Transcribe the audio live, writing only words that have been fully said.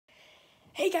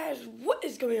Hey guys, what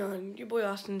is going on? Your boy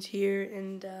Austin's here,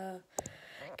 and got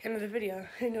another video.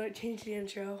 I know I changed the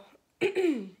intro.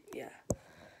 Yeah.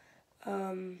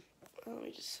 Let me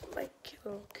just set my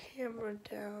little camera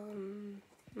down.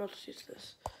 I'll just use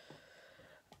this.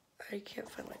 I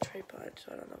can't find my tripod,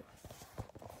 so I don't know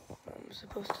what I'm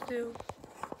supposed to do.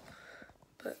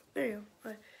 But there you go.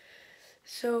 Right.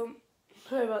 So,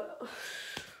 sorry about that.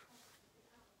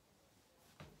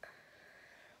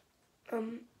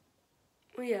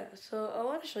 Well, yeah, so I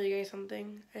want to show you guys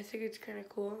something. I think it's kind of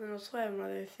cool, and also I have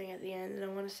another thing at the end that I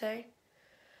want to say.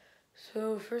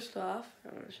 So first off, I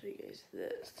want to show you guys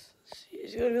this. See,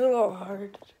 it's gonna be a little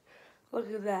hard.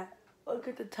 Look at that. Look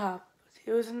at the top.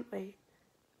 See, it wasn't, wait.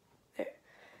 There.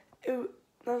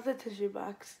 Not the tissue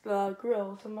box, the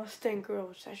grill, the Mustang grill,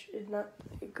 which actually is not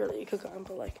a grill that you cook on,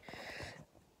 but like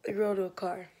the grill to a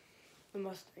car. The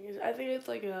Mustang is, I think it's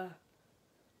like a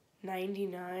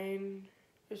 99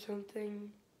 or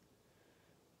something.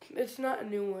 It's not a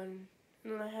new one.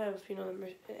 And then I have, you know, an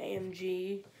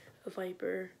AMG, a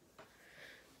Viper.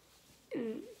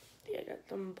 And yeah, I got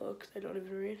some books I don't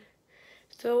even read.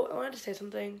 So I wanted to say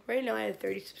something. Right now I have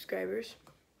 30 subscribers.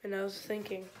 And I was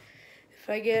thinking, if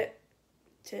I get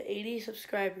to 80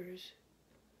 subscribers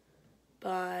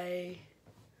by,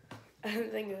 I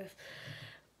didn't think of this,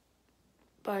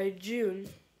 by June,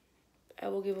 I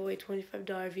will give away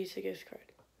 $25 Visa gift card.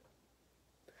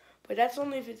 But that's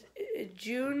only if it's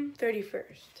June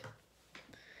 31st.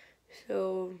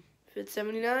 So if it's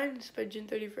 79, it's by June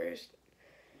 31st.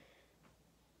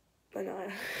 I know,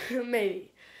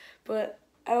 maybe. But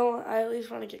I at least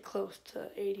want to get close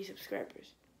to 80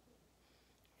 subscribers.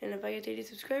 And if I get to 80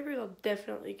 subscribers, I'll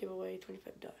definitely give away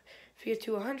 $25. If you get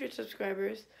to 100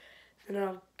 subscribers, then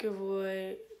I'll give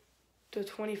away the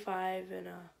 25 and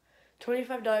a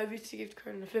 $25 Visa gift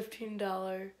card and a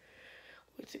 $15,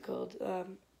 what's it called,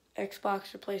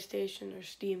 Xbox or PlayStation or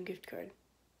Steam gift card.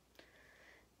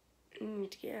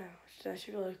 And yeah, it's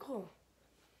actually really cool.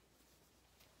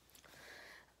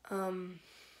 So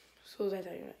what was I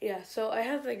talking about? Yeah, so I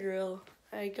have the grill.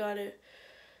 I got it.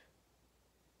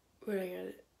 Where did I get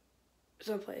it?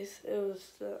 Someplace. It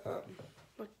was the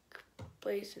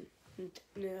place in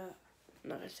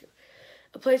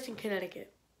a place in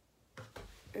Connecticut.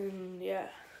 And yeah.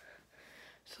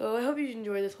 So I hope you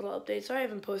enjoyed this little update. Sorry I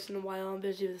haven't posted in a while. I'm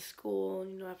busy with school,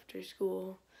 you know, after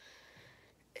school.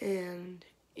 And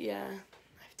yeah,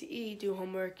 I have to eat, do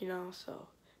homework, you know, so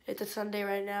it's a Sunday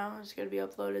right now. It's going to be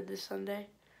uploaded this Sunday.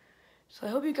 So I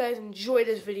hope you guys enjoyed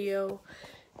this video.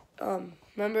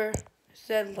 Remember, I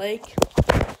said like,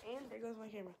 and there goes my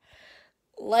camera.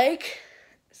 Like,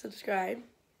 subscribe,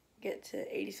 get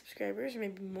to 80 subscribers,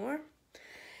 maybe more.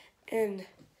 And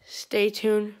stay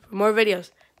tuned for more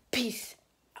videos. Peace.